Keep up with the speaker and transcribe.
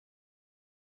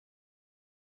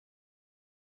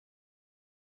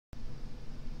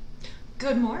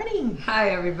Good morning.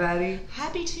 Hi, everybody.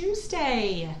 Happy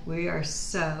Tuesday. We are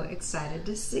so excited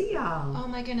to see y'all. Oh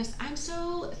my goodness. I'm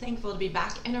so thankful to be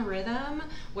back in a rhythm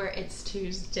where it's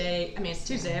Tuesday. I mean, it's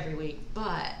Tuesday every week,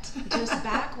 but just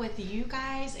back with you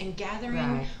guys and gathering,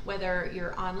 Right. whether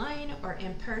you're online or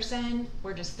in person,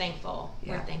 we're just thankful.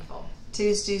 Yeah. We're thankful.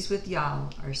 Tuesdays with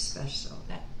y'all are special.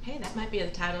 Hey, that might be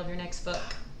the title of your next book.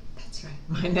 That's right.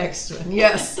 My next one,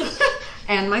 yes.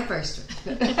 And my first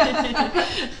one.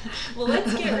 Well,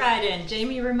 let's get right in.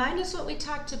 Jamie, remind us what we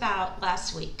talked about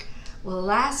last week. Well,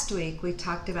 last week we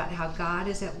talked about how God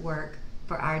is at work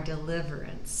for our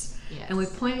deliverance. Yes. And we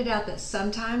pointed out that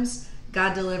sometimes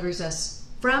God delivers us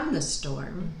from the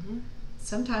storm. Mm-hmm.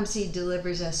 Sometimes He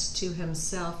delivers us to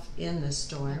Himself in the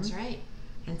storm. That's right.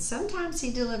 And sometimes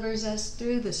He delivers us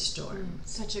through the storm.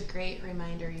 Such a great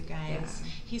reminder, you guys. Yeah.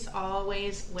 He's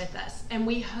always with us. And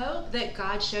we hope that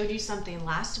God showed you something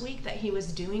last week that He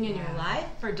was doing in your life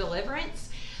for deliverance.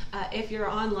 If you're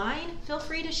online, feel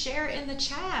free to share in the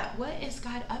chat. What is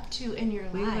God up to in your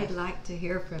We life? would like to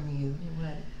hear from you. We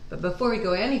would. But before we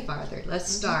go any farther,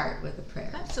 let's start with a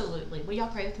prayer. Absolutely. Will y'all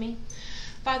pray with me?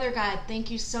 Father God, thank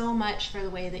you so much for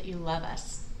the way that you love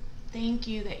us. Thank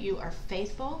you that you are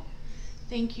faithful.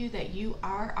 Thank you that you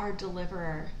are our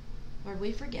deliverer. Lord,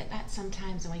 we forget that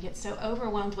sometimes, and we get so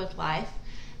overwhelmed with life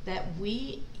that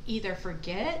we either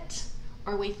forget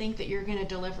or we think that you're going to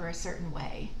deliver a certain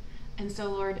way. And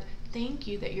so, Lord, thank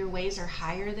you that your ways are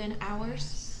higher than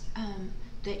ours,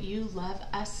 that you love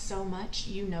us so much.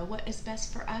 You know what is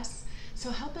best for us. So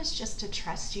help us just to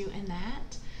trust you in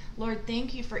that. Lord,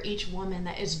 thank you for each woman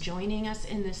that is joining us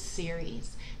in this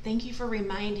series. Thank you for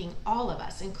reminding all of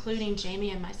us, including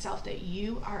Jamie and myself, that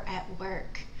you are at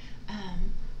work.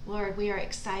 Lord, we are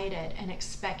excited and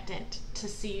expectant to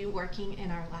see you working in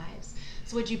our lives.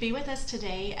 So would you be with us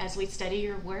today as we study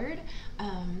your word?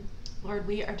 Lord,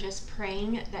 we are just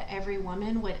praying that every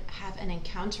woman would have an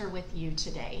encounter with you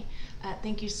today.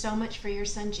 Thank you so much for your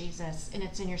son, Jesus, and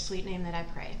it's in your sweet name that I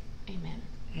pray. Amen.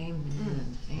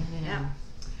 Amen. Amen. Yeah.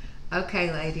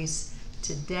 Okay, ladies,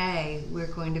 today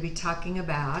we're going to be talking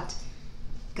about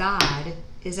God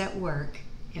is at work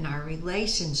in our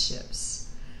relationships.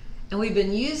 And we've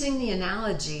been using the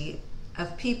analogy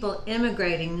of people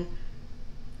immigrating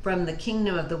from the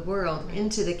kingdom of the world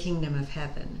into the kingdom of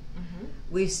heaven. Mm-hmm.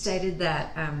 We've stated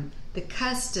that the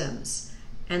customs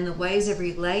and the ways of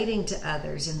relating to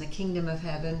others in the kingdom of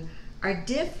heaven are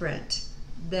different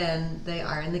than they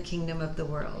are in the kingdom of the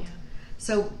world.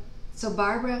 Yeah. So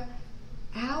Barbara,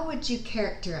 how would you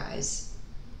characterize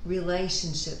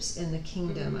relationships in the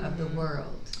kingdom of the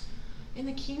world? In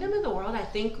the kingdom of the world, I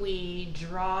think we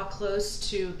draw close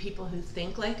to people who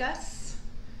think like us,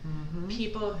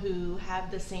 people who have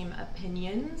the same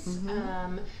opinions,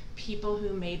 people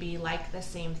who maybe like the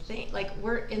same thing. Like,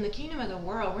 we're in the kingdom of the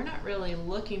world, we're not really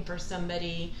looking for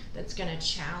somebody that's going to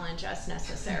challenge us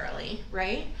necessarily,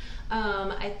 right?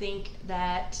 I think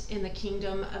that in the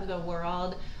kingdom of the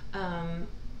world,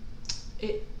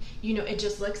 it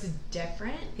just looks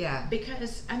different. Yeah.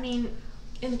 Because, I mean,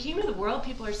 in the kingdom of the world,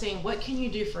 people are saying, what can you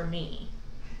do for me?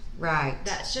 Right.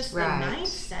 That's just the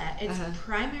mindset. It's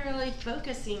primarily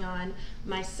focusing on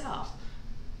myself.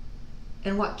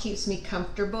 And what keeps me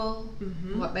comfortable,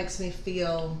 what makes me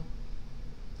feel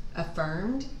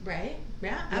affirmed. Right?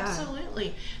 Yeah,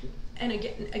 absolutely. And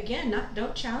again,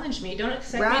 don't challenge me. Don't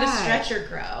expect me to stretch or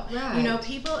grow. Right. You know,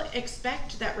 people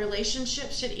expect that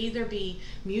relationships should either be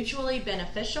mutually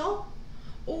beneficial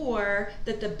or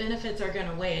that the benefits are going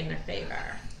to weigh in their favor.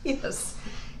 Yes.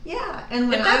 Yeah. And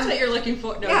when if that's what you're looking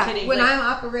for, no kidding. When I'm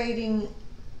operating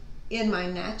in my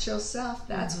natural self,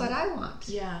 that's what I want.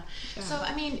 Yeah. So,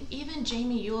 I mean, even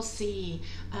Jamie, you'll see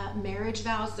marriage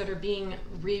vows that are being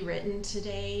rewritten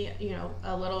today, you know,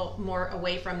 a little more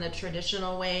away from the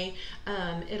traditional way.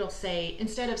 It'll say,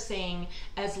 instead of saying,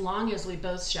 as long as we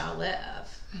both shall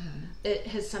live, it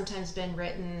has sometimes been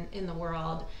written in the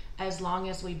world, as long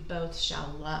as we both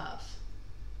shall love.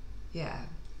 Yeah.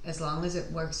 As long as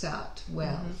it works out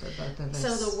well for both of us.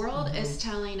 So the world is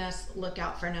telling us, look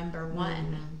out for number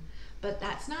one. But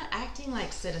that's not acting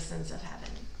like citizens of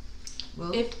heaven.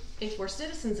 Well, if we're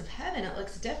citizens of heaven, it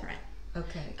looks different.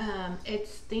 Okay.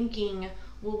 It's thinking,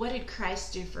 well, what did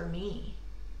Christ do for me?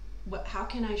 How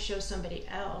can I show somebody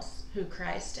else who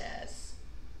Christ is?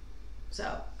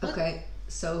 So. Okay.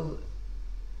 So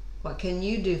what can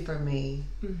you do for me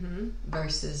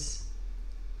versus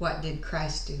what did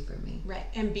Christ do for me? Right.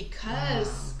 And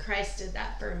because Christ did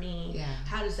that for me,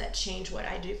 how does that change what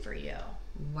I do for you?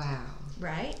 Wow.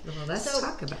 Right? Well, let's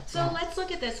talk about that. So let's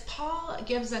look at this. Paul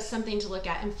gives us something to look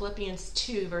at in Philippians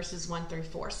 2, verses 1 through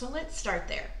 4. So let's start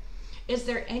there. Is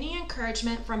there any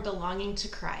encouragement from belonging to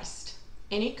Christ?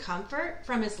 Any comfort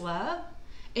from his love?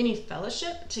 Any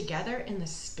fellowship together in the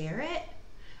Spirit?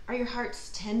 Are your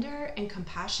hearts tender and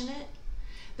compassionate?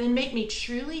 Then make me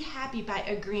truly happy by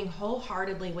agreeing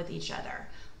wholeheartedly with each other,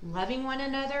 loving one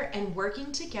another, and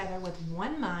working together with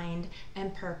one mind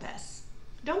and purpose.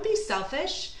 Don't be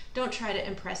selfish. Don't try to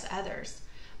impress others.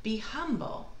 Be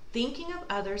humble, thinking of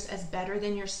others as better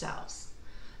than yourselves.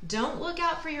 Don't look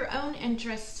out for your own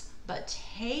interests, but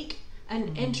take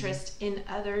an interest in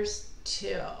others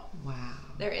too. Wow.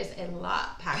 There is a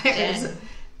lot packed in.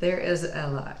 There is a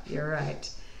lot. You're right.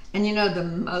 And you know, the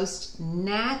most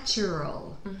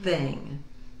natural thing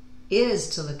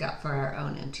is to look out for our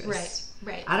own interests.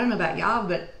 Right. I don't know about y'all,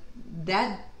 but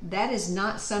that is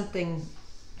not something,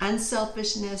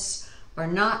 unselfishness or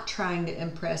not trying to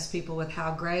impress people with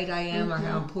how great I am or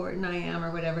how important I am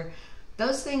or whatever.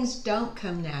 Those things don't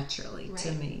come naturally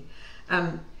to me.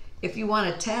 If you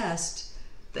want to test,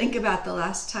 think about the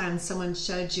last time someone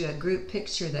showed you a group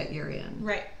picture that you're in.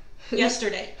 Right.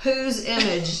 Yesterday. Whose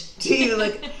image do you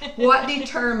look? What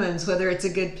determines whether it's a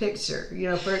good picture?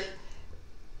 You know, for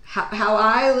how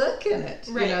I look in it.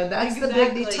 Right. You know, that's the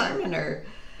big determiner.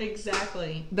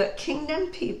 Exactly. But kingdom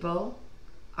people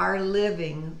are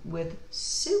living with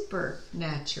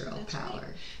supernatural power.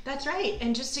 Right. That's right.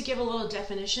 And just to give a little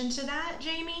definition to that,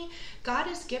 Jamie, God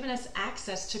has given us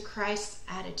access to Christ's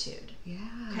attitude. Yeah.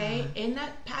 Okay? In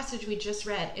that passage we just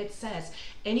read, it says,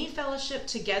 any fellowship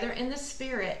together in the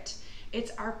Spirit,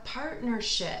 it's our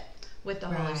partnership with the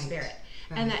Holy Spirit.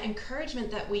 Right. And that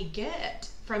encouragement that we get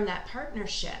from that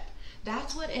partnership,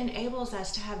 that's what enables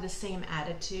us to have the same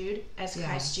attitude as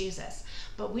Christ Jesus.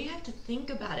 But we have to think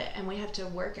about it and we have to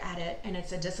work at it, and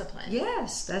it's a discipline.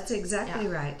 Yes, that's exactly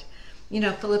right. You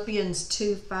know, Philippians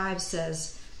 2:5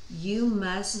 says, you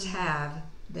must have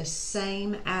the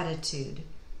same attitude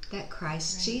that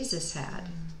Christ Jesus had.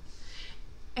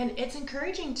 And it's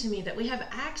encouraging to me that we have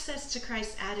access to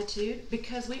Christ's attitude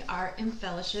because we are in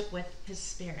fellowship with his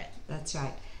Spirit. That's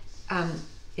right.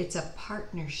 It's a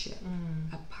partnership,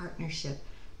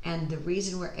 And the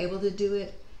reason we're able to do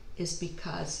it is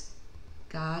because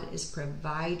God is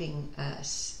providing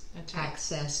us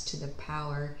access to the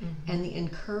power and the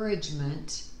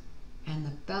encouragement and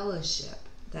the fellowship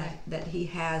that he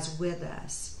has with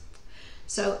us.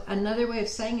 So another way of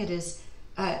saying it is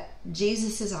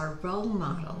Jesus is our role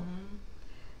model.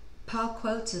 Paul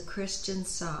quotes a Christian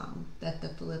song that the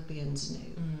Philippians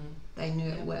knew. They knew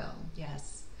it well.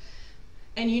 Yes.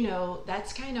 And you know,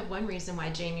 that's kind of one reason why,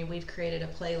 Jamie, we've created a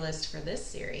playlist for this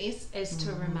series, is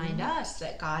to remind us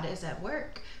that God is at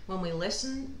work. When we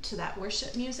listen to that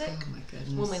worship music, oh my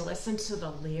goodness, when we listen to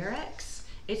the lyrics,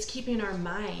 it's keeping our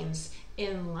minds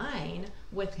in line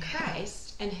with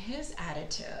Christ and his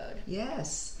attitude.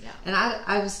 Yes. Yeah. And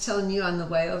I was telling you on the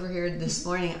way over here this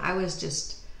morning, I was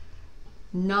just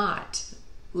not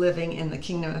living in the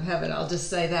kingdom of heaven. I'll just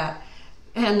say that.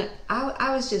 And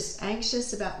I was just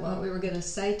anxious about what we were going to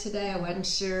say today. I wasn't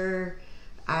sure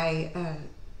I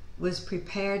was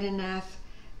prepared enough.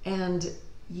 And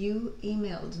you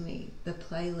emailed me the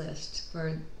playlist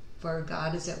for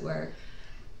God is at Work.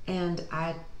 And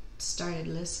I started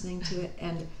listening to it.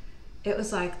 And it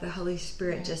was like the Holy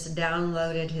Spirit just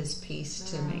downloaded his peace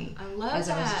to me as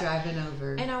I was driving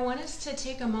over. And I want us to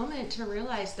take a moment to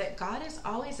realize that God is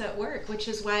always at work, which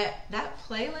is why that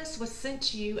playlist was sent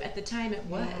to you at the time it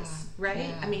was, right?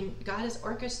 Yeah. I mean, God is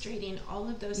orchestrating all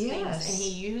of those things, and he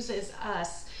uses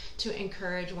us to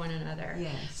encourage one another.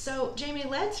 Yes. So, Jamie,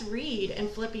 let's read in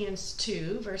Philippians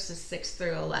 2, verses 6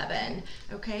 through 11,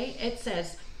 okay? It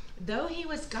says, though he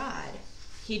was God,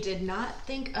 he did not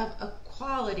think of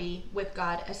equality with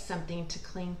God as something to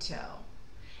cling to.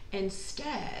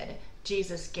 Instead,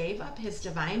 Jesus gave up his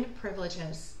divine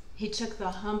privileges. He took the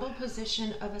humble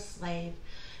position of a slave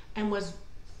and was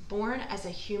born as a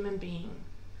human being.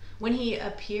 When he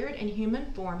appeared in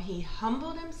human form, he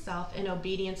humbled himself in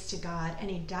obedience to God, and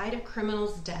he died a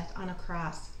criminal's death on a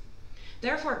cross.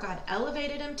 Therefore, God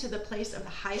elevated him to the place of the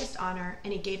highest honor,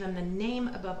 and he gave him the name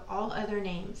above all other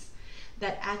names,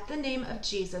 that at the name of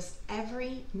Jesus,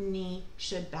 every knee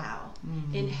should bow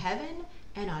in heaven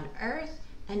and on earth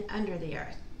and under the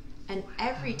earth, and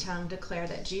every tongue declare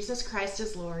that Jesus Christ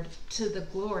is Lord, to the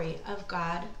glory of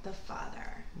God the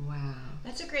Father. Wow.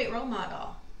 That's a great role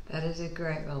model. That is a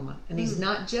great role model. And he's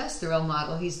not just the role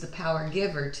model, he's the power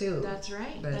giver too. That's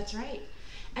right. That's right.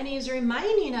 And he's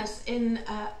reminding us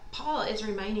Paul is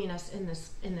reminding us in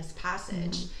this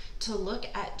passage to look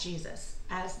at Jesus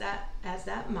as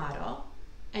that model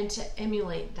and to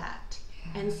emulate that.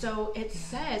 Yeah. And so it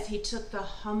says he took the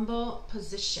humble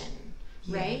position,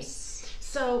 right? Yes.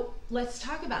 So let's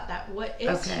talk about that. What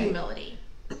is humility?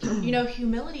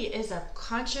 Humility is a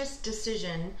conscious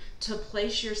decision to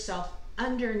place yourself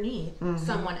underneath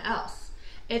someone else.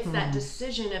 It's that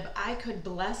decision of, I could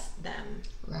bless them.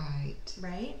 Right.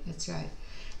 Right? That's right.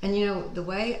 And the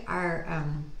way our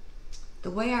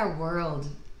world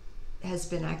has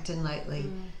been acting lately,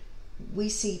 we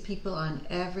see people on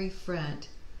every front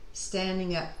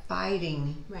standing up,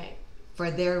 fighting for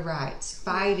their rights,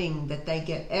 fighting that they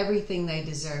get everything they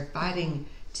deserve, fighting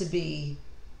to be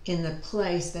in the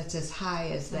place that's as high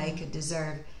as they could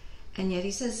deserve. And yet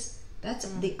he says that's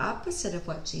the opposite of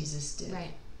what Jesus did.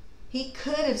 Right. He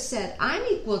could have said, I'm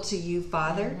equal to you,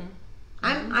 Father.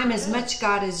 I'm as much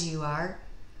God as you are.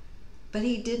 But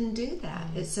he didn't do that.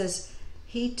 It says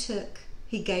he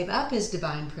gave up his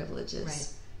divine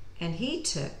privileges and he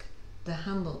took the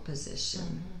humble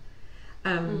position.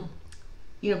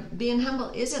 Being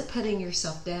humble isn't putting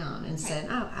yourself down and saying,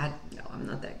 I'm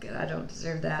not that good. I don't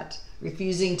deserve that.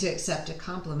 Refusing to accept a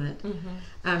compliment.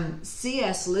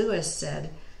 C.S. Lewis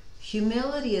said,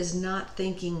 humility is not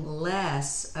thinking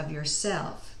less of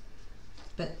yourself,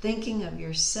 but thinking of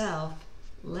yourself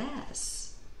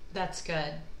less. That's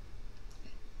good.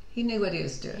 He knew what he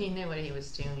was doing. He knew what he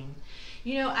was doing.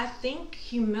 I think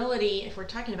humility, if we're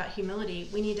talking about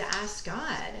humility, we need to ask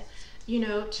God,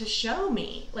 to show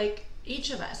me. Like,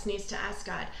 each of us needs to ask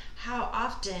God, how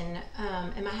often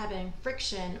am I having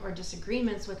friction or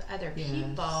disagreements with other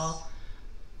people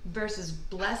versus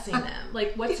blessing them?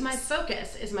 Like, what's my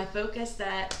focus? Is my focus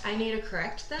that I need to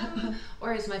correct them,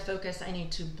 or is my focus I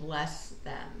need to bless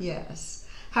them? Yes.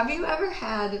 Have you ever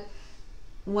had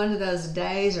one of those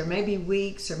days, or maybe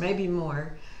weeks, or maybe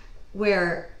more,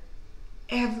 where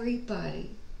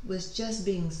everybody was just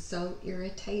being so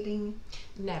irritating?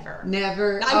 Never.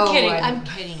 I'm kidding. I'm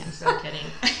kidding. I'm so kidding.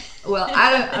 Well,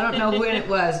 I don't know when it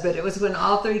was, but it was when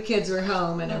all three kids were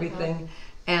home and everything,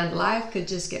 and life could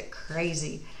just get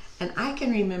crazy. And I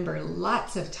can remember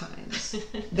lots of times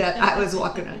that I was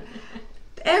walking around.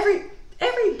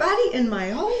 Everybody in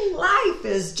my whole life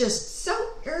is just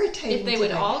so irritating. If they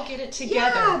would all get it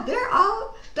together. Yeah,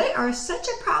 they are such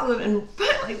a problem. And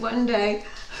finally one day,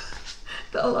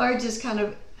 the Lord just kind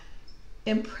of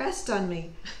impressed on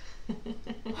me.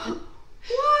 What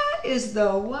is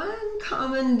the one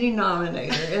common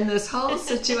denominator in this whole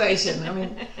situation? I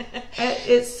mean,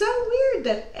 it's so weird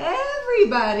that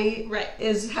everybody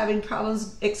is having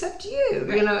problems except you,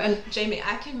 And Jamie,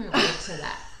 I can relate to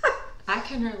that. I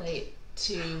can relate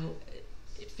to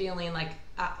feeling like,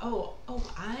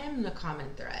 I'm the common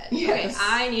thread. Yes. Okay,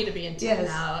 I need to be in tune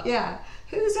out. Yeah.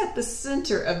 Who's at the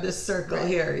center of this circle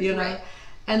here, Right.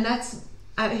 And that's,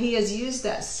 he has used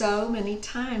that so many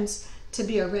times to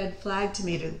be a red flag to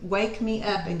me, to wake me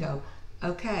up and go,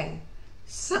 okay,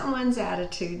 someone's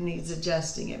attitude needs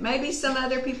adjusting. It may be some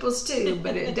other people's too,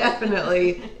 but it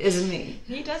definitely is me.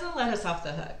 He doesn't let us off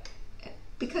the hook.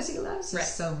 Because he loves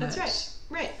us so much. That's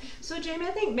right. So, Jamie,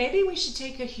 I think maybe we should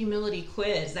take a humility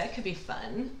quiz. That could be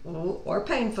fun. Or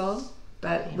painful,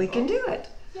 but we can do it.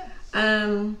 Yeah.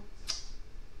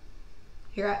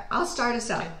 Here, I'll start us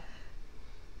out. Okay.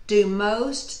 Do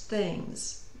most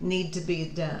things need to be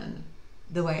done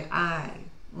the way I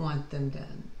want them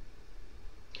done?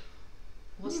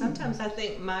 Well, sometimes I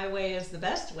think my way is the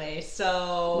best way,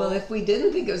 so... Well, if we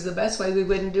didn't think it was the best way, we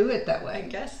wouldn't do it that way. I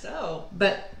guess so.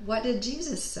 But what did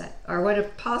Jesus say? Or what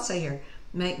did Paul say here?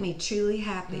 Make me truly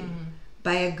happy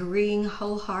by agreeing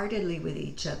wholeheartedly with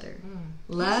each other.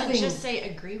 Loving... He doesn't just say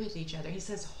agree with each other. He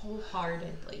says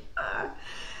wholeheartedly.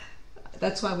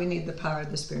 That's why we need the power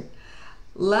of the Spirit.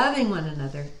 Loving one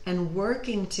another and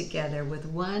working together with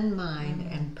one mind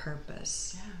and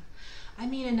purpose. Yeah. I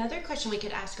mean, another question we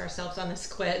could ask ourselves on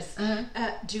this quiz,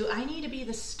 do I need to be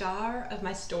the star of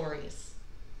my stories?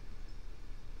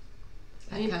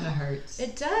 That kind of hurts.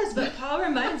 It does, but Paul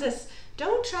reminds us,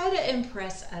 don't try to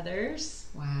impress others.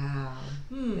 Wow.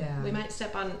 Yeah. We might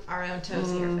step on our own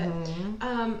toes here, but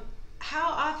how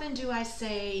often do I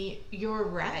say, you're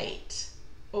right,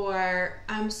 or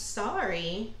I'm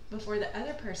sorry before the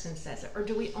other person says it? Or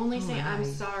do we only say I'm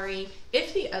sorry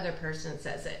if the other person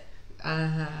says it?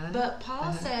 But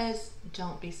Paul says,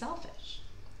 don't be selfish.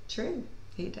 True,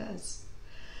 he does.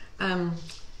 How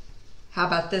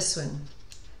about this one?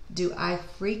 Do I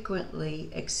frequently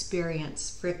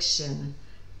experience friction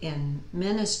in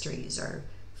ministries or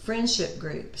friendship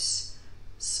groups,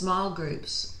 small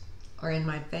groups, or in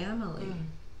my family?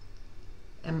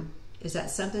 Is that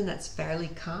something that's fairly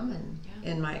common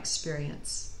in my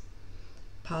experience?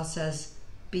 Paul says,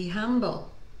 be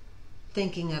humble,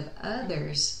 thinking of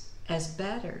others as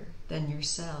better than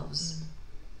yourselves.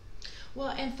 Well,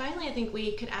 and finally, I think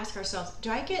we could ask ourselves, do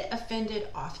I get offended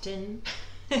often?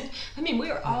 I mean, we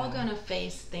are all going to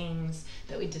face things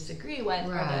that we disagree with,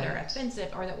 or that are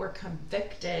offensive, or that we're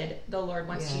convicted the Lord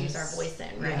wants to use our voice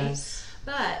in, right? Yes.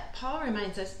 But Paul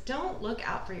reminds us, don't look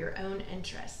out for your own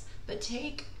interests, but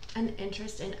take an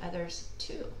interest in others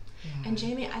too. Yeah. And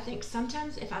Jamie, I think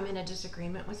sometimes if I'm in a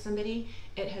disagreement with somebody,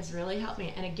 it has really helped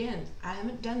me. And again, I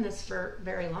haven't done this for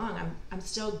very long. I'm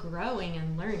still growing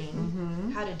and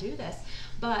learning how to do this.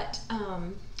 But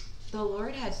the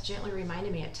Lord has gently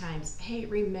reminded me at times, hey,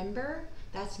 remember,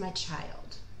 that's my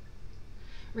child.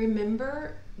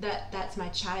 Remember that that's my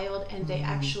child and they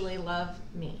actually love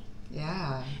me.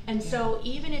 Yeah. And so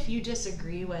even if you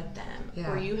disagree with them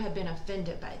or you have been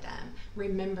offended by them,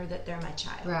 remember that they're my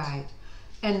child. Right.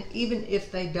 And even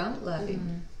if they don't love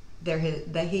him,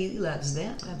 he loves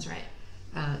them. That's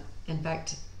right. In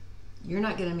fact, you're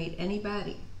not going to meet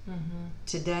anybody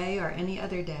today or any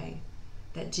other day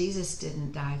that Jesus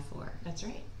didn't die for. That's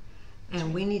right.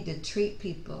 And we need to treat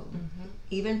people,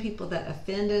 even people that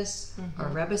offend us or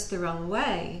rub us the wrong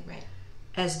way,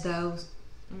 as though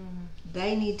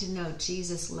they need to know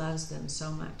Jesus loves them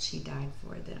so much he died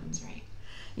for them. That's right.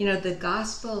 You know, the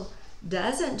gospel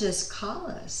doesn't just call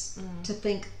us to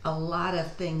think a lot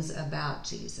of things about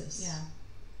Jesus.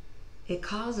 Yeah. It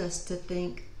calls us to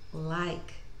think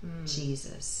like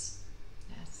Jesus.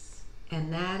 Yes.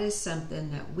 And that is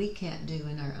something that we can't do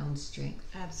in our own strength.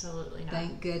 Absolutely not.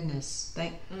 Thank goodness.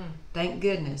 Thank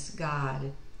goodness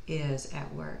God is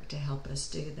at work to help us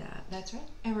do that. That's right.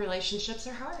 And relationships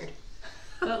are hard.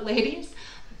 But ladies,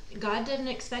 God didn't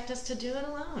expect us to do it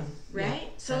alone, right? Yeah,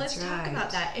 so let's talk about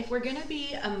that. If we're going to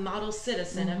be a model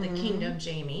citizen of the kingdom,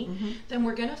 Jamie, then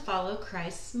we're going to follow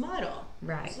Christ's model.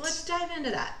 Right. So let's dive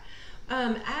into that.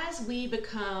 As we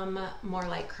become more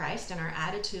like Christ and our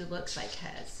attitude looks like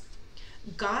his,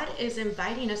 God is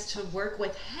inviting us to work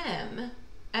with him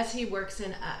as he works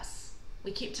in us.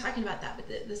 We keep talking about that, but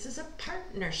this is a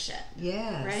partnership.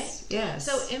 Yes. Right? Yes.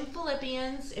 So in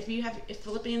Philippians, if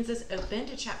Philippians is open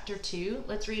to chapter 2,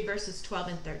 let's read verses 12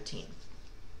 and 13.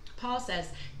 Paul says,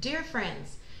 "Dear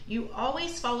friends, you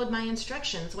always followed my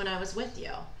instructions when I was with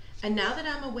you, and now that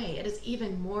I'm away, it is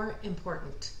even more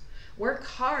important. Work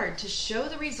hard to show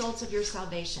the results of your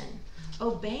salvation,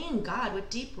 obeying God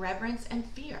with deep reverence and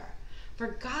fear. For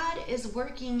God is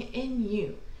working in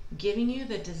you, giving you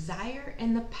the desire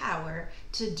and the power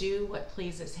to do what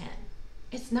pleases him."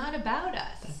 It's not about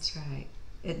us. That's right.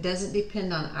 It doesn't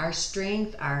depend on our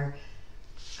strength, our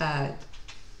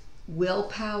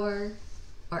willpower,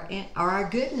 or our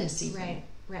goodness even.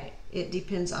 Right. It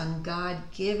depends on God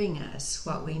giving us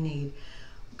what we need.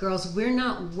 Girls, we're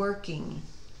not working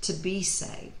to be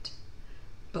saved,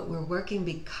 but we're working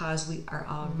because we are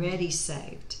already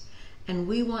saved. And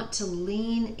we want to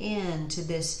lean into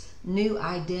this new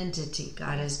identity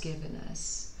God has given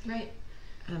us. Right.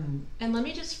 And let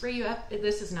me just free you up.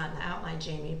 This is not in the outline,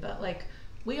 Jamie, but like,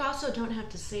 we also don't have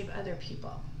to save other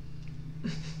people.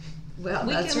 Well,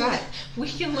 that's right.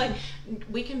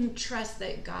 We can trust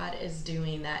that God is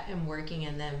doing that and working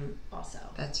in them also.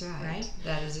 That's right. Right?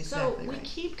 That is exactly right. So we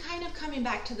keep kind of coming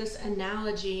back to this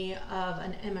analogy of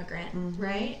an immigrant,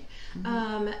 right?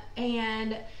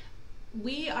 And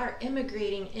we are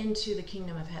immigrating into the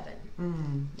kingdom of heaven.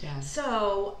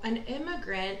 So an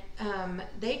immigrant,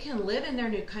 they can live in their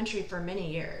new country for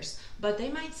many years, but they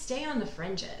might stay on the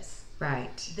fringes.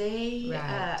 Right. They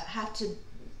have to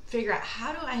figure out,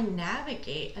 how do I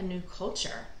navigate a new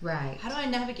culture? Right. How do I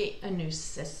navigate a new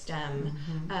system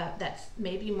that's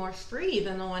maybe more free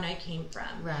than the one I came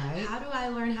from? Right. How do I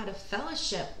learn how to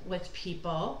fellowship with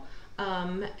people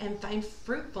and find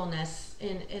fruitfulness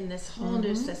in this whole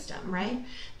new system, right?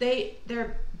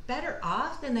 They're better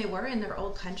off than they were in their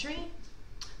old country,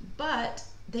 but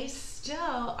they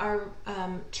still are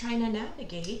trying to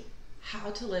navigate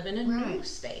how to live in a new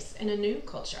space, in a new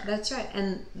culture. That's right.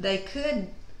 And they could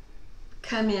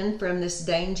come in from this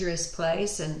dangerous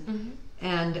place and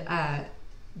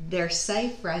they're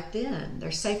safe right then.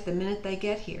 They're safe the minute they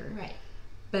get here. Right.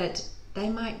 But they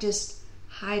might just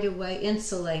hide away,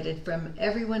 insulated from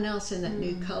everyone else in that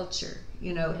new culture,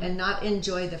 you know, and not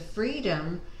enjoy the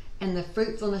freedom and the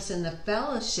fruitfulness and the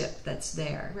fellowship that's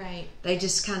there. Right. They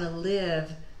just kind of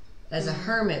live as a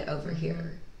hermit over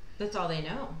here. That's all they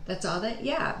know. That's all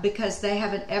because they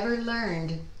haven't ever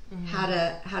learned how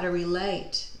to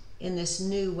relate in this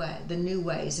new way, the new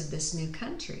ways of this new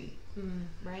country.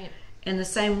 Right. In the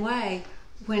same way,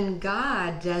 when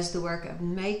God does the work of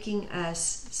making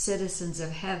us citizens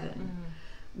of heaven,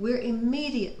 we're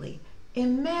immediately,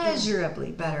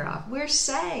 immeasurably better off. We're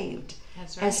saved.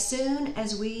 That's right. As soon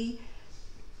as we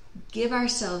give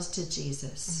ourselves to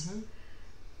Jesus,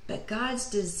 But God's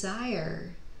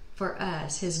desire for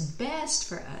us, his best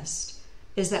for us,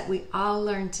 is that we all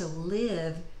learn to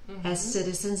live as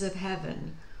citizens of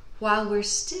heaven while we're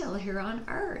still here on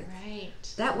earth. Right.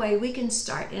 That way we can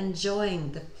start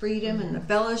enjoying the freedom and the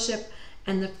fellowship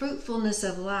and the fruitfulness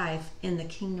of life in the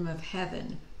kingdom of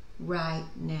heaven right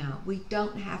now. We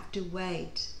don't have to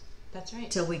wait That's right.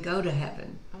 till we go to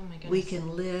heaven. Oh my goodness. We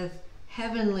can live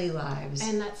heavenly lives.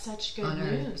 And that's such good on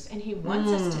news. And he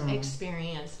wants us to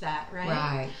experience that, right?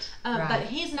 Right. But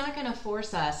he's not going to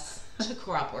force us to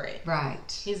cooperate.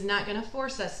 Right. He's not going to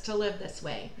force us to live this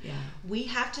way. Yeah. We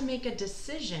have to make a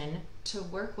decision to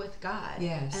work with God.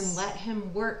 Yes. And let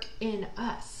him work in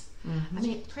us. I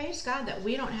mean, praise God that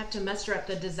we don't have to muster up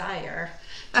the desire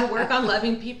to work on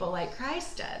loving people like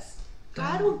Christ does.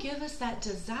 God will give us that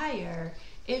desire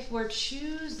if we're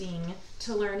choosing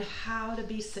to learn how to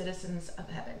be citizens of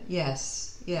heaven.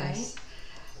 Yes. Yes.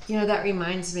 Right? You know, that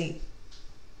reminds me,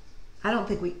 I don't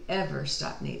think we ever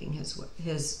stop needing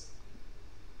his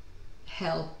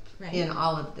help in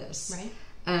all of this. Right.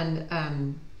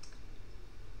 And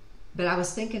but I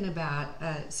was thinking about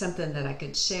something that I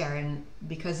could share, and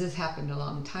because this happened a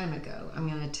long time ago, I'm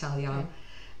going to tell y'all.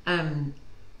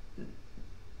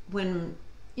 When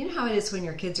you know how it is when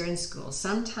your kids are in school,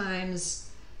 sometimes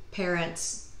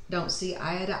parents don't see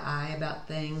eye to eye about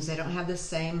things. They don't have the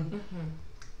same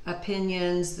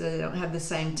opinions. They don't have the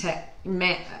same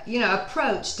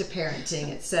approach to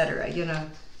parenting, etc.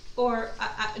 Or,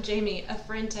 Jamie, a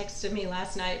friend texted me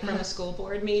last night from a school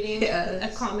board meeting, a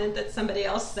comment that somebody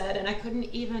else said, and I couldn't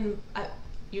even,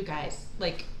 you guys,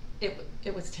 like,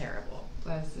 it was terrible.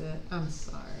 Was it? I'm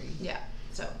sorry. Yeah,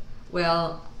 so.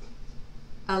 Well,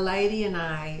 a lady and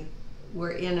I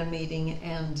were in a meeting,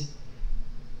 and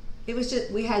it was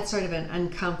just, we had sort of an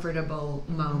uncomfortable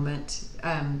moment.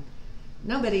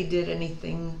 Nobody did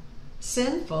anything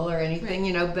sinful or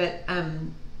anything, but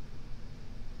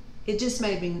it just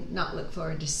made me not look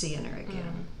forward to seeing her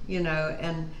again,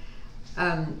 and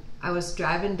I was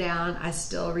driving down. I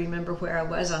still remember where I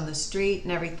was on the street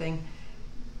and everything,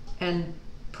 and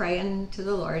praying to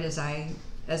the Lord as I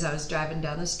was driving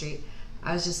down the street.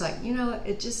 I was just like,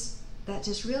 that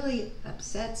just really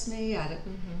upsets me. I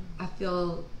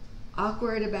feel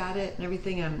awkward about it and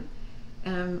everything.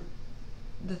 And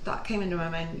the thought came into my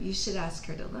mind, you should ask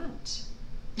her to lunch.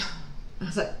 I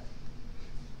was like,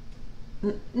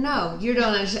 no, you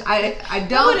don't understand. I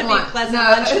don't want a pleasant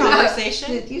lunch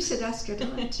conversation. No, you should ask her to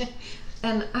lunch.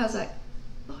 And I was like,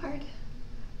 Lord,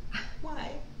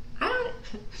 why? I don't.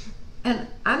 And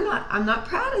I'm not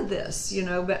proud of this,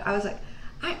 But I was like,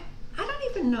 I don't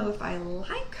even know if I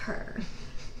like her.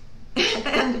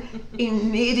 And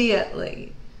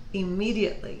immediately,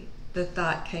 the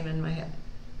thought came in my head.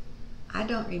 I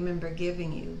don't remember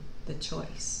giving you the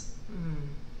choice.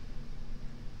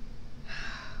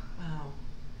 Wow.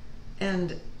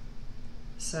 And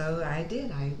so I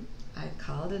did. I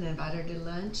called and invited her to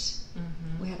lunch.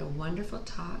 We had a wonderful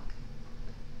talk.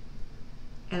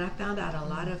 And I found out a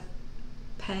lot of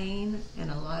pain and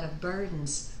a lot of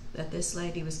burdens that this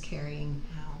lady was carrying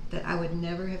that I would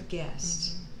never have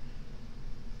guessed.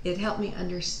 It helped me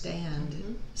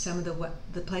understand some of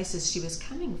the places she was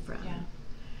coming from. Yeah.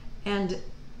 And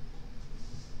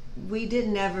we did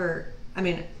never,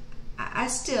 I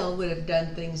still would have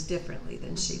done things differently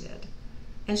than she did.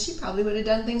 And she probably would have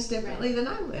done things differently than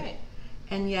I would. Right.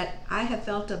 And yet I have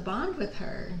felt a bond with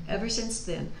her ever since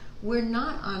then. We're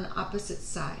not on opposite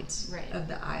sides of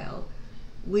the aisle.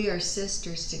 We are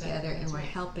sisters together, and we're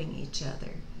helping each other.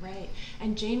 Right.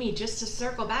 And Jamie, just to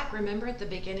circle back, remember at the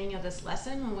beginning of this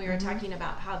lesson when we were talking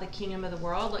about how the kingdom of the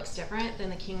world looks different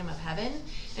than the kingdom of heaven?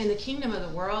 In the kingdom of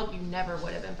the world, you never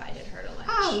would have invited her to lunch.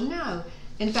 Oh, no.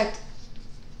 In fact,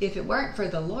 if it weren't for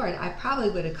the Lord, I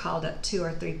probably would have called up 2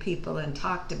 or 3 people and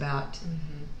talked about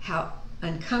how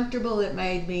uncomfortable it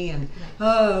made me, and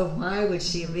why would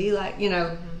she be like,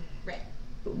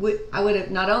 I would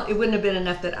have it wouldn't have been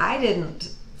enough that I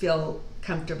didn't feel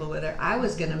comfortable with her. I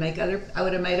was going to I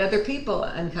would have made other people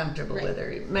uncomfortable with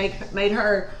her. Made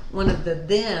her one of the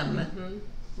them.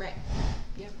 Right.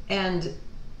 Yep. And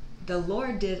the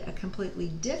Lord did a completely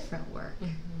different work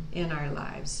in our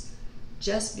lives.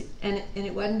 And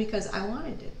it wasn't because I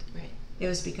wanted it. Right. It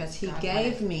was because He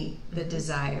gave me the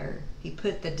desire. He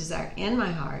put the desire in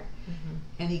my heart,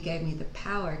 and He gave me the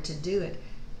power to do it,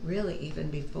 really even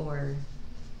before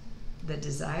the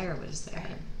desire was there.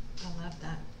 Right. I love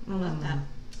that. I love that.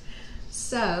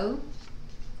 So,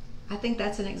 I think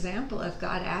that's an example of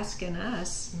God asking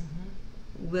us,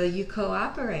 will you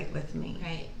cooperate with me?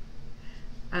 Right.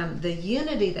 The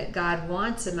unity that God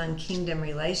wants among kingdom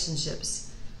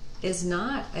relationships is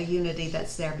not a unity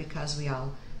that's there because we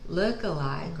all look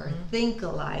alike or think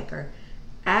alike or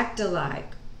act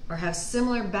alike or have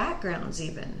similar backgrounds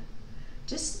even.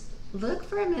 Just look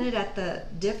for a minute at the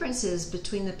differences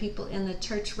between the people in the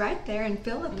church right there in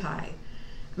Philippi. I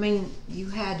mean, you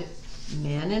had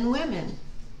men and women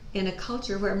in a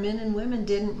culture where men and women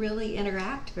didn't really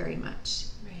interact very much.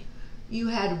 Right. You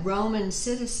had Roman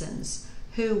citizens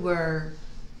who were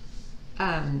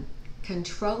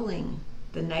controlling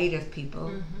the native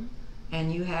people,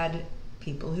 and you had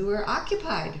people who were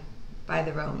occupied by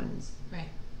the Romans. Right.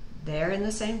 They're in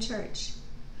the same church.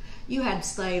 You had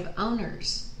slave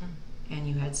owners, and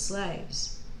you had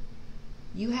slaves.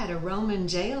 You had a Roman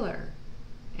jailer,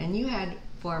 and you had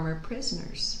former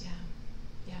prisoners. Yeah.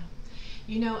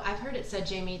 You know, I've heard it said,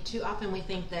 Jamie, too often we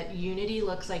think that unity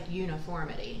looks like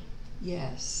uniformity.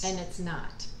 Yes. And it's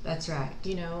not. That's right.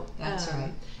 You know, that's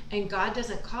right. And God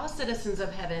doesn't call citizens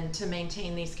of heaven to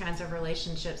maintain these kinds of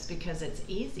relationships because it's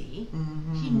easy.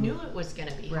 He knew it was going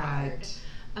to be hard.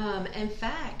 In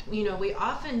fact, you know, we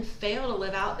often fail to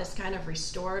live out this kind of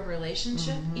restored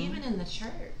relationship, even in the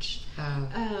church.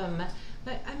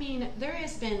 But I mean, there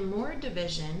has been more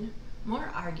division,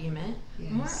 more argument,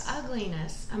 more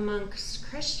ugliness amongst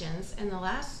Christians in the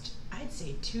last, I'd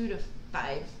say, 2 to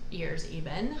 5 years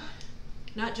even.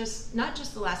 Not just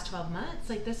the last 12 months.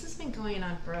 Like, this has been going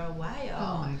on for a while.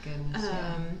 Oh my goodness.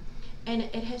 And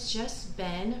it has just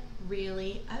been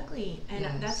really ugly. And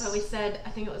that's why we said,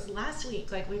 I think it was last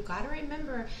week, like, we've got to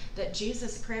remember that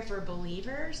Jesus' prayer for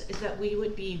believers is that we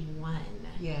would be one.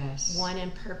 Yes. One in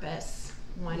purpose.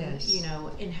 One, you know,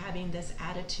 in having this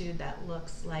attitude that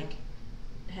looks like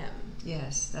him.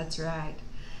 Yes, that's right.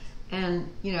 And,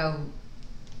 you know,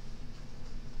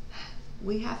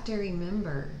 we have to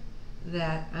remember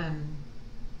that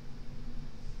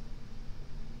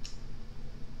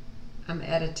I'm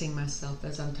editing myself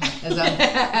as I'm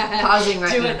pausing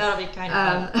right now. Do it, that'll be kind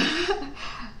of fun.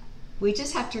 We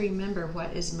just have to remember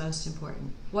what is most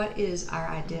important. What is our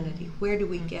identity? Where do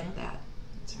we get that?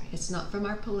 That's right. It's not from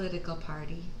our political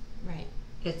party. Right.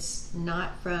 It's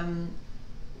not from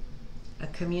a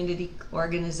community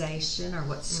organization or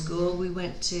what school we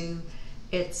went to.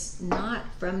 It's not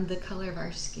from the color of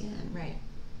our skin. Right.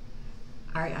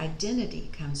 Our identity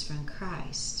comes from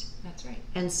Christ. That's right.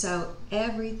 And so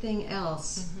everything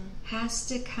else has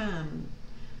to come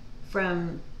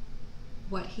from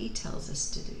what he tells us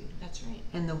to do. That's right.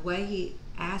 And the way he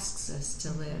asks us to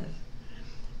live.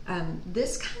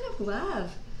 This kind of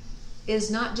love is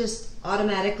not just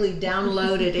automatically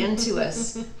downloaded into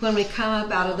us when we come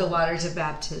up out of the waters of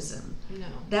baptism. No.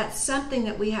 That's something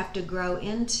that we have to grow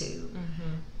into.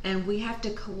 And we have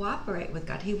to cooperate with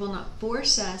God. He will not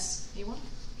force us. He won't.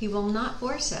 He will not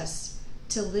force us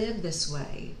to live this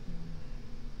way.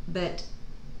 But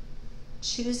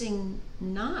choosing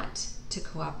not to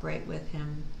cooperate with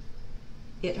him,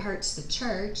 it hurts the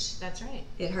church. That's right.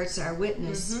 It hurts our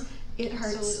witness. It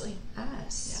hurts Absolutely.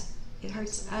 us. Yeah. It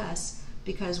hurts us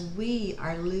because we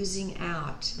are losing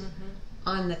out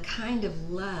on the kind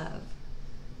of love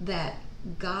that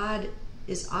God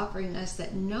is offering us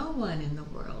that no one in the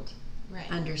world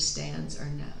understands or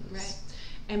knows. Right.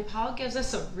 And Paul gives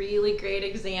us a really great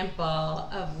example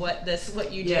of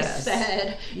what you just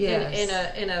said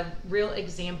in a real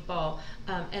example,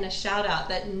 and a shout out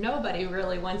that nobody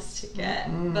really wants to get,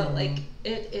 but like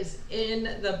it is in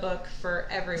the book for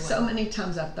everyone. So many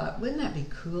times I've thought, wouldn't that be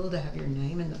cool to have your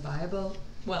name in the Bible?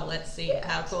 Well, let's see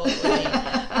how cool it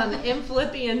would be. In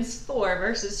Philippians 4,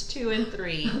 verses 2 and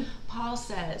 3, Paul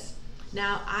says,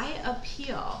 "Now I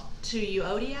appeal to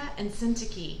Euodia and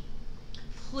Syntyche.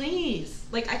 Please,"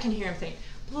 like I can hear him saying,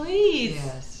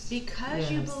 "Please, because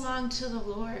you belong to the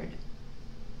Lord."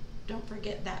 Don't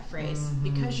forget that phrase.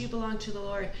 Because you belong to the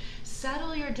Lord,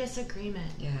 settle your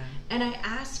disagreement. Yeah. And I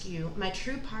ask you, my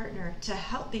true partner, to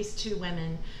help these two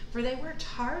women, for they worked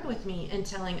hard with me in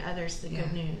telling others the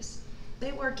good news.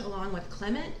 They worked along with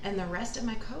Clement and the rest of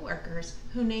my coworkers,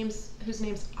 whose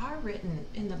names are written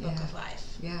in the book of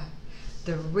life. Yeah.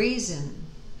 The reason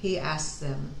he asks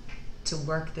them to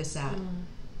work this out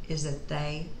is that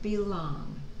they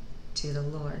belong to the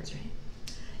Lord. That's right.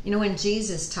 You know, when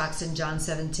Jesus talks in John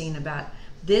 17 about,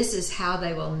 this is how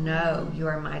they will know you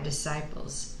are my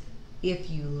disciples, if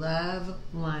you love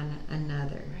one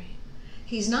another. Right.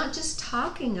 He's not just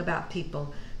talking about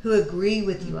people who agree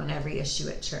with you on every issue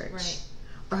at church,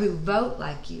 or who vote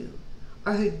like you,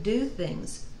 or who do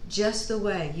things just the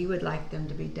way you would like them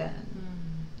to be done.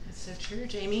 That's so true,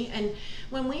 Jamie. And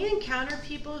when we encounter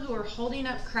people who are holding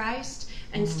up Christ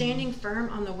and standing firm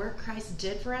on the work Christ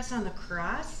did for us on the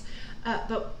cross,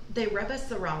 but they rub us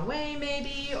the wrong way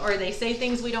maybe, or they say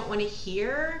things we don't want to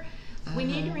hear, we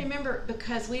need to remember,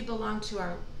 because we belong to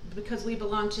because we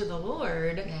belong to the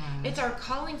Lord. Yeah. It's our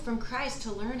calling from Christ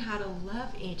to learn how to love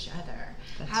each other.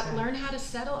 Right. Learn how to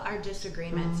settle our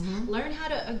disagreements. Learn how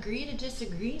to agree to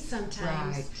disagree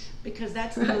sometimes. Right. Because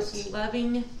that's the most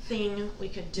loving thing we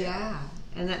could do. Yeah.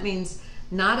 And that means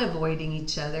not avoiding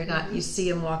each other. Not you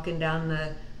see them walking down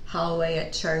the hallway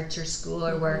at church or school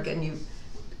or work, and you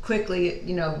quickly,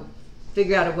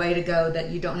 figure out a way to go that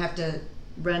you don't have to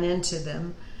run into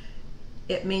them.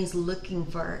 It means looking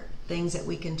for things that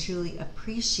we can truly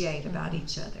appreciate about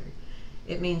each other.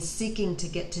 It means seeking to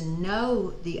get to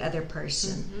know the other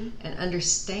person and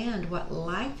understand what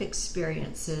life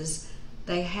experiences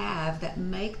they have that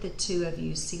make the two of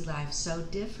you see life so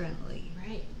differently.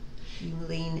 Right. You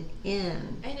lean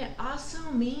in. And it also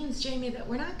means, Jamie, that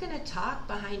we're not going to talk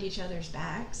behind each other's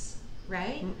backs,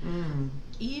 right?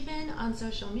 Even on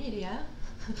social media.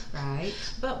 Right.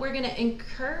 But we're going to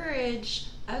encourage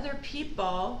other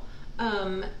people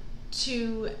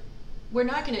we're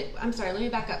not going to, I'm sorry, let me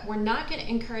back up. We're not going to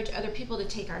encourage other people to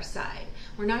take our side.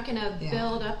 We're not going to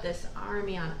build up this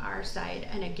army on our side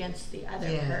and against the other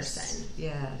person.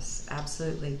 Yes,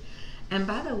 absolutely. And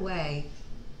by the way,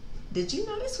 did you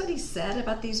notice what he said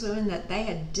about these women? That they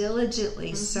had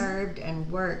diligently served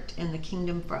and worked in the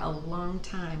kingdom for a long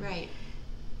time. Right.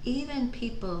 Even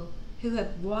people who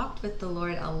have walked with the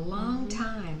Lord a long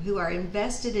time, who are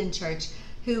invested in church,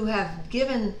 who have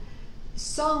given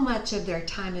so much of their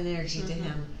time and energy to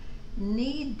him,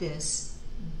 need this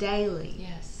daily.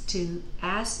 Yes. To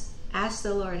ask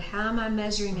the Lord, how am I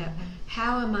measuring up?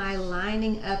 How am I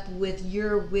lining up with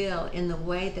your will in the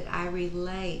way that I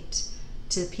relate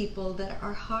to people that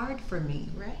are hard for me?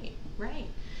 Right, right.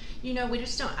 We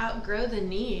just don't outgrow the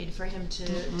need for him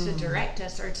to direct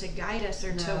us or to guide us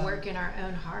or to work in our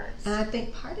own hearts. And I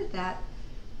think part of that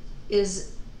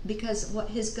is because what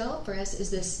his goal for us is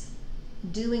this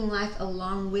doing life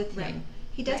along with him. Right.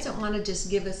 He doesn't want to just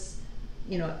give us,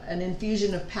 an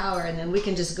infusion of power and then we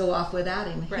can just go off without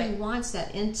him. Right. He wants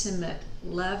that intimate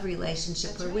love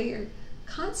relationship where we're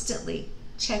constantly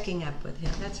checking up with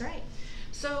him. That's right.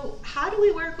 So how do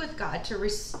we work with God to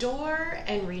restore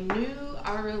and renew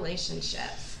our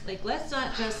relationships? Let's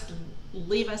not just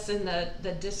leave us in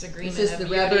the disagreement. This is the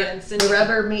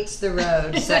rubber meets the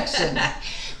road section.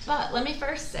 But let me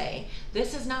first say,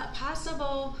 this is not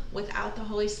possible without the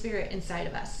Holy Spirit inside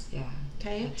of us. Yeah.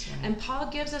 Okay? That's right. And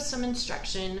Paul gives us some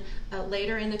instruction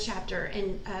later in the chapter,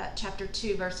 in chapter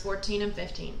 2, verse 14 and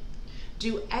 15.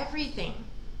 Do everything.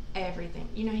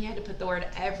 He had to put the word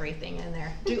everything in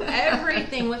there. Do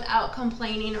everything without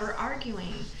complaining or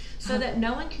arguing, so that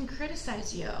no one can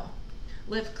criticize you.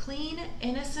 Live clean,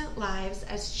 innocent lives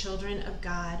as children of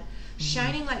God,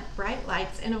 shining like bright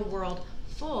lights in a world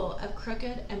full of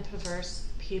crooked and perverse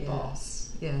people.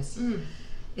 Yes. And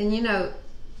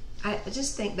I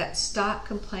just think that stop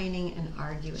complaining and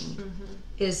arguing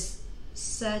is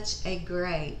such a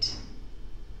great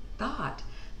thought,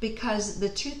 because the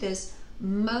truth is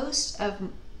most of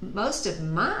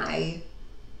my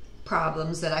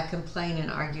problems that I complain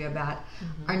and argue about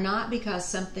are not because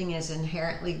something is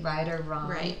inherently right or wrong.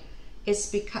 Right. It's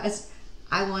because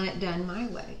I want it done my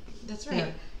way. That's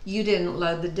right. You didn't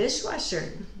load the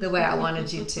dishwasher the way I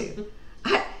wanted you to.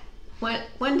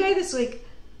 One day this week,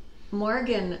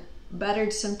 Morgan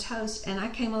buttered some toast, and I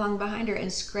came along behind her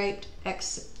and scraped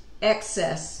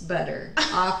excess butter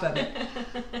off of it.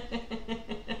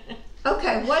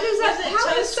 Okay, what is that? Was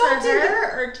it toast for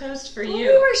her or toast for you?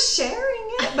 We were sharing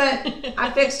it, but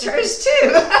I fixed hers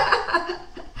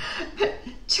too.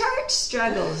 Church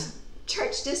struggles,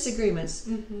 church disagreements,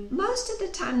 most of the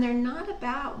time they're not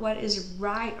about what is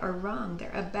right or wrong.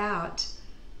 They're about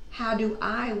how do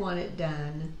I want it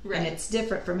done, and it's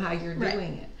different from how you're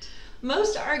doing it.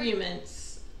 Most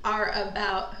arguments are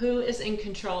about who is in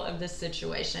control of this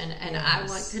situation, and I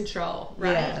want control,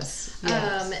 right? Yes.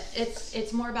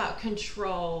 It's more about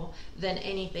control than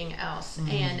anything else.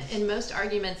 And in most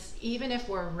arguments, even if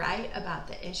we're right about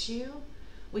the issue,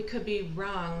 we could be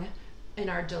wrong in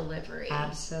our delivery.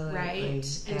 Absolutely.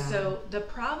 Right? And so the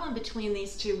problem between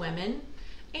these two women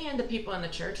and the people in the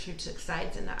church who took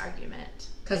sides in the argument,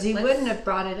 because he wouldn't have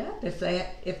brought it up if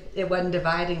it wasn't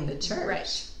dividing the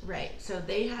church. Right. So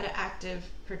they had an active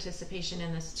participation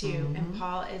in this too. And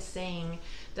Paul is saying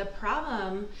the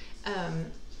problem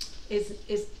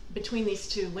is between these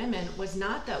two women was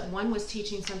not that one was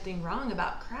teaching something wrong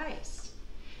about Christ.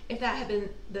 If that had been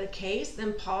the case,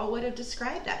 then Paul would have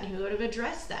described that and he would have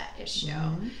addressed that issue.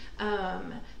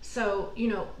 So,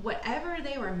 whatever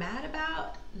they were mad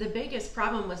about, the biggest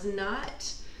problem was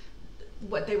not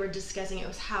what they were discussing. It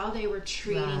was how they were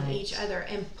treating each other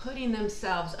and putting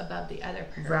themselves above the other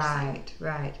person.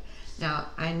 Right. Now,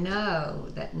 I know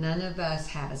that none of us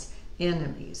has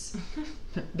enemies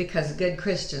because good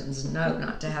Christians know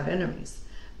not to have enemies.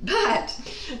 But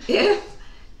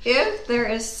if there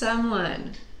is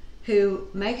someone who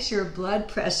makes your blood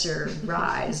pressure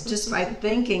rise just by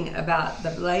thinking about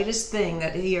the latest thing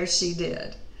that he or she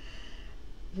did,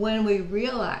 when we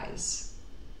realize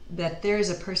that there's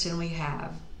a person we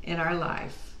have in our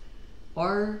life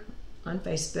or on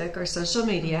Facebook or social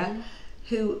media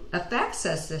who affects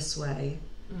us this way,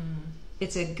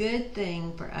 it's a good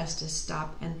thing for us to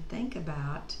stop and think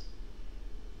about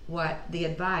what the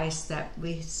advice that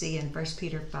we see in 1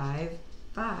 Peter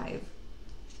 5:5.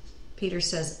 Peter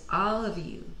says, all of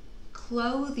you,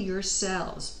 clothe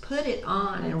yourselves, put it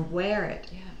on and wear it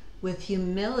with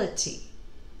humility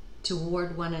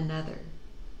toward one another,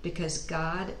 because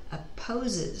God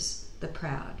opposes the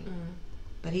proud,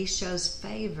 but he shows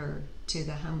favor to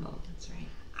the humble. That's right.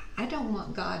 I don't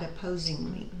want God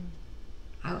opposing me.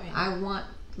 I want,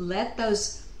 let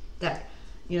those, that,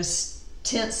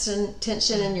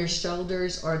 tension in your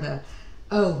shoulders, or the,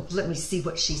 oh, let me see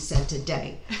what she said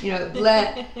today.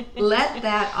 Let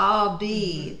that all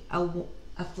be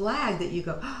a flag that you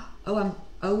go,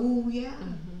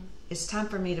 it's time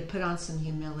for me to put on some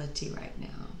humility right now.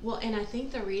 Well, and I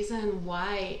think the reason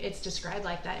why it's described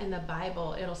like that in the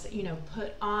Bible, it'll say,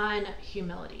 put on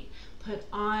humility, put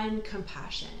on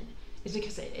compassion, is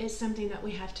because it is something that we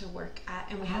have to work at,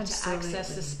 and we have to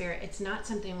access the Spirit. It's not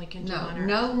something we can do on our own.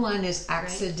 No one is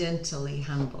accidentally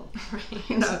humble.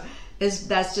 Right.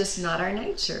 That's just not our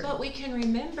nature. But we can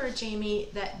remember, Jamie,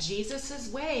 that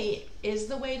Jesus's way is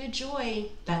the way to joy.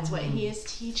 That's what he is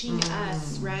teaching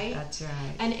us, right? That's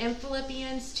right. And in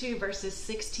Philippians 2, verses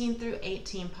 16 through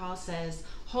 18, Paul says,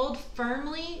 hold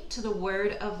firmly to the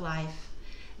word of life.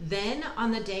 Then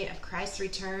on the day of Christ's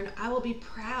return, I will be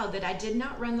proud that I did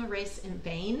not run the race in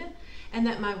vain, and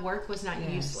that my work was not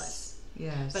useless.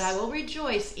 Yes. But I will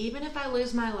rejoice even if I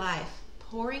lose my life,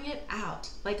 pouring it out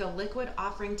like a liquid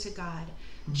offering to God,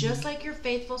 just like your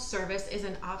faithful service is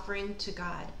an offering to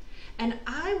God. And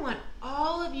I want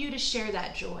all of you to share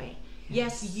that joy.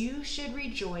 Yes, you should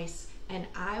rejoice, and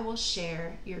I will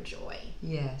share your joy.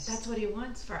 Yes. That's what he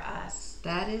wants for us.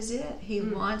 That is it. He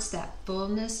wants that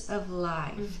fullness of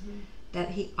life that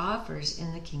he offers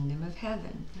in the kingdom of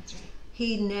heaven. That's right.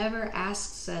 He never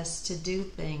asks us to do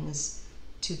things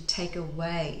to take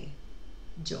away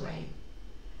joy. Right.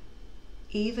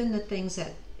 Even the things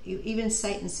that, even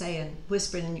Satan saying,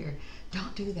 whispering in your ear,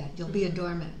 don't do that, you'll be a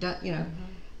doormat. Don't,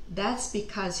 that's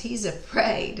because he's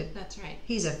afraid. That's right.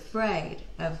 He's afraid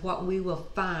of what we will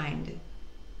find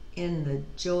in the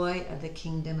joy of the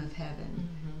kingdom of heaven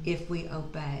if we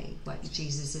obey what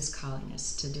Jesus is calling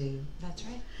us to do. That's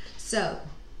right. So,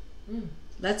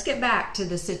 let's get back to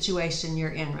the situation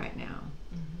you're in right now.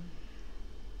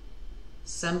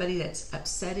 Somebody that's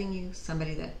upsetting you,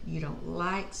 somebody that you don't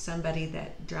like, somebody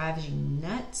that drives you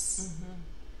nuts.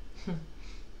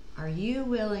 Are you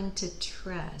willing to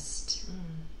trust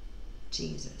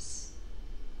Jesus?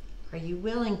 Are you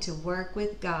willing to work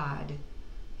with God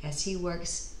as he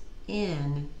works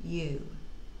in you,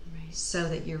 so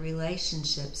that your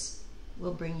relationships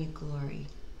will bring you glory?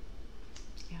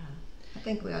 Yeah. I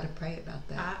think we ought to pray about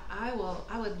that. I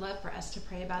would love for us to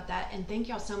pray about that. And thank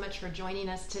y'all so much for joining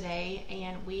us today.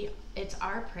 And it's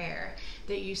our prayer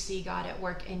that you see God at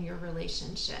work in your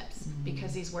relationships,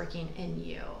 because he's working in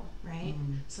you, right?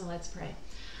 So let's pray.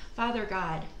 Father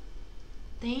God,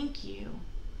 thank you.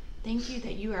 Thank you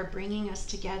that you are bringing us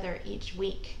together each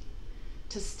week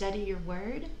to study your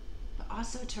word, but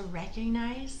also to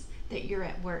recognize that you're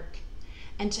at work,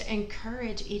 and to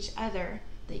encourage each other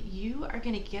that you are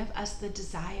going to give us the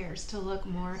desires to look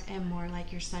more and more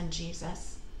like your son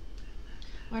Jesus.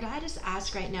 Lord, I just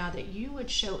ask right now that you would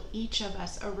show each of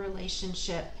us a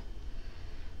relationship.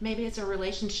 Maybe it's a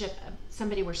relationship of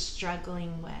somebody we're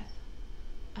struggling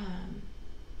with,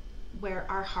 where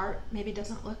our heart maybe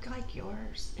doesn't look like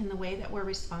yours in the way that we're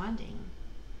responding.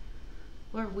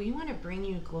 Lord, we want to bring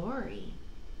you glory.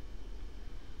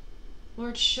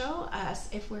 Lord, show us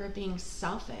if we're being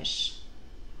selfish.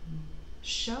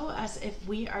 Show us if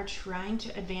we are trying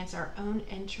to advance our own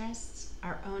interests,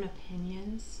 our own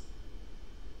opinions.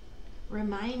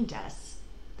 Remind us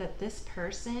that this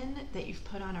person that you've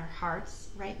put on our hearts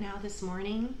right now this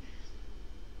morning,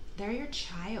 they're your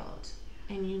child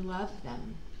and you love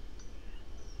them.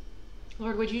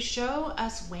 Lord, would you show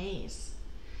us ways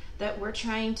that we're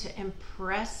trying to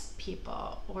impress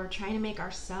people or trying to make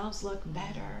ourselves look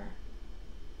better?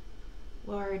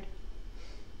 Lord,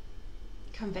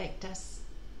 convict us.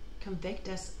 Convict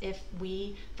us if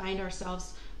we find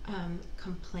ourselves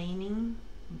complaining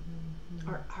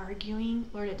or arguing.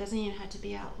 Lord, it doesn't even have to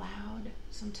be out loud.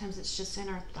 Sometimes it's just in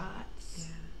our thoughts.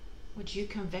 Yeah. Would you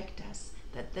convict us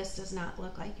that this does not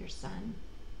look like your Son?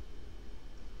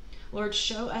 Lord,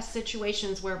 show us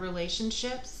situations where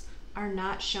relationships are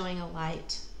not showing a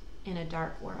light in a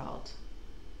dark world.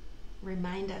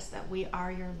 Remind us that we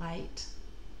are your light.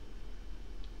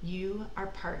 You are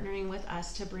partnering with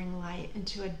us to bring light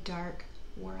into a dark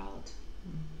world.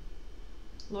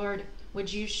 Lord,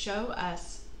 would you show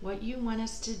us what you want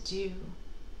us to do,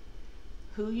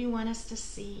 who you want us to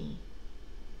see,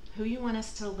 who you want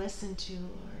us to listen to,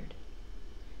 Lord,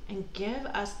 and give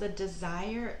us the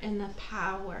desire and the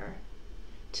power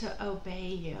to obey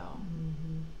you,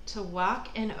 to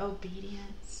walk in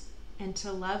obedience, and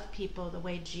to love people the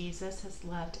way Jesus has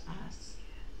loved us.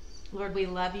 Lord, we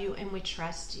love you and we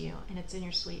trust you, and it's in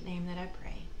your sweet name that I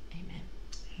pray. Amen.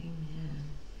 Amen.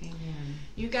 Amen.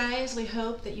 You guys, we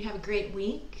hope that you have a great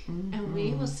week, and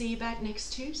we will see you back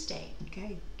next Tuesday.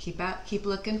 Okay. Keep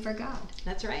looking for God.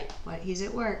 That's right. He's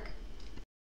at work.